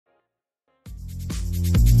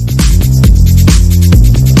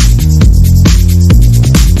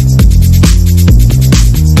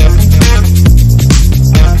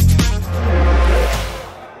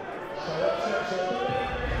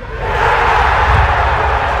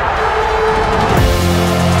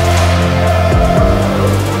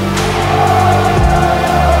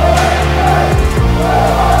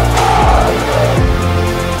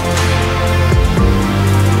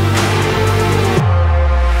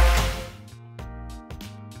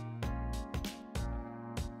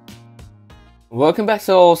Welcome back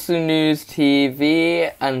to Arsenal News TV,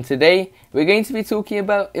 and today we're going to be talking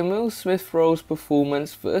about Emile Smith-Rowe's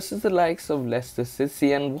performance versus the likes of Leicester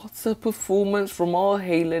City, and what's a performance from our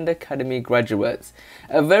Hayland Academy graduates.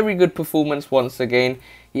 A very good performance once again.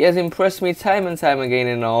 He has impressed me time and time again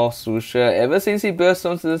in an Arsenal shirt ever since he burst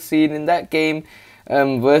onto the scene in that game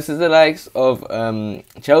versus the likes of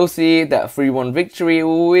Chelsea. That 3-1 victory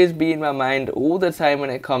will always be in my mind all the time when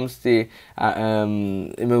it comes to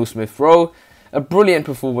Emile Smith-Rowe. A brilliant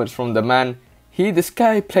performance from the man. This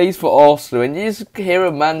guy plays for Arsenal, and you just hear a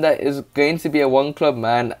man that is going to be a one-club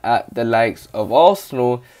man at the likes of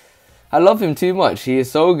Arsenal. I love him too much. He is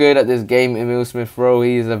so good at this game, Emile Smith-Rowe.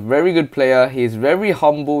 He is a very good player. He is very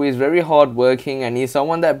humble. He's very hard-working, and he's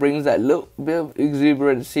someone that brings that little bit of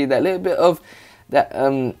exuberancy, that little bit of that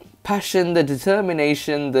passion, the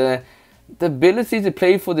determination, the ability to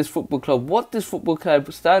play for this football club, what this football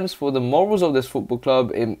club stands for, the morals of this football club.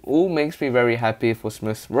 It all makes me very happy for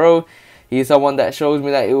Smith-Rowe. He's someone that shows me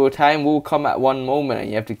that time will come at one moment, and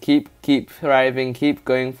you have to keep thriving, keep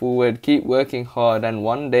going forward, keep working hard, and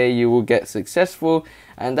one day you will get successful.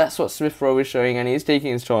 And that's what Smith-Rowe is showing, and he's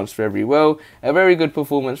taking his chance very well. A very good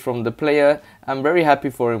performance from the player. I'm very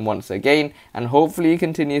happy for him once again, and hopefully he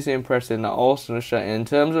continues to impress in the Arsenal shirt. In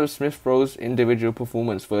terms of Smith-Rowe's individual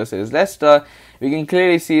performance versus Leicester, we can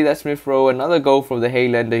clearly see that Smith-Rowe, another goal from the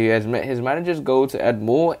Haylander, who has met his manager's goal to add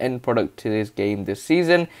more end product to his game this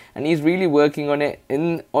season, and he's really working on it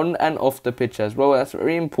on and off the pitch as well. That's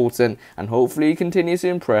very important, and hopefully he continues to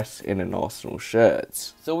impress in an Arsenal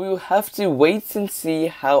shirt. So we will have to wait and see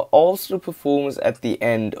how Arsenal performs at the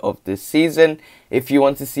end of this season. If you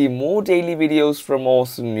want to see more daily videos from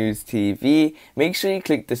Arsenal News TV, make sure you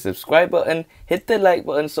click the subscribe button, hit the like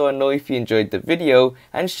button so I know if you enjoyed the video,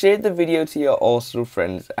 and share the video to your Arsenal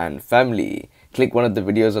friends and family. Click one of the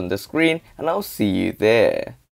videos on the screen, and I'll see you there.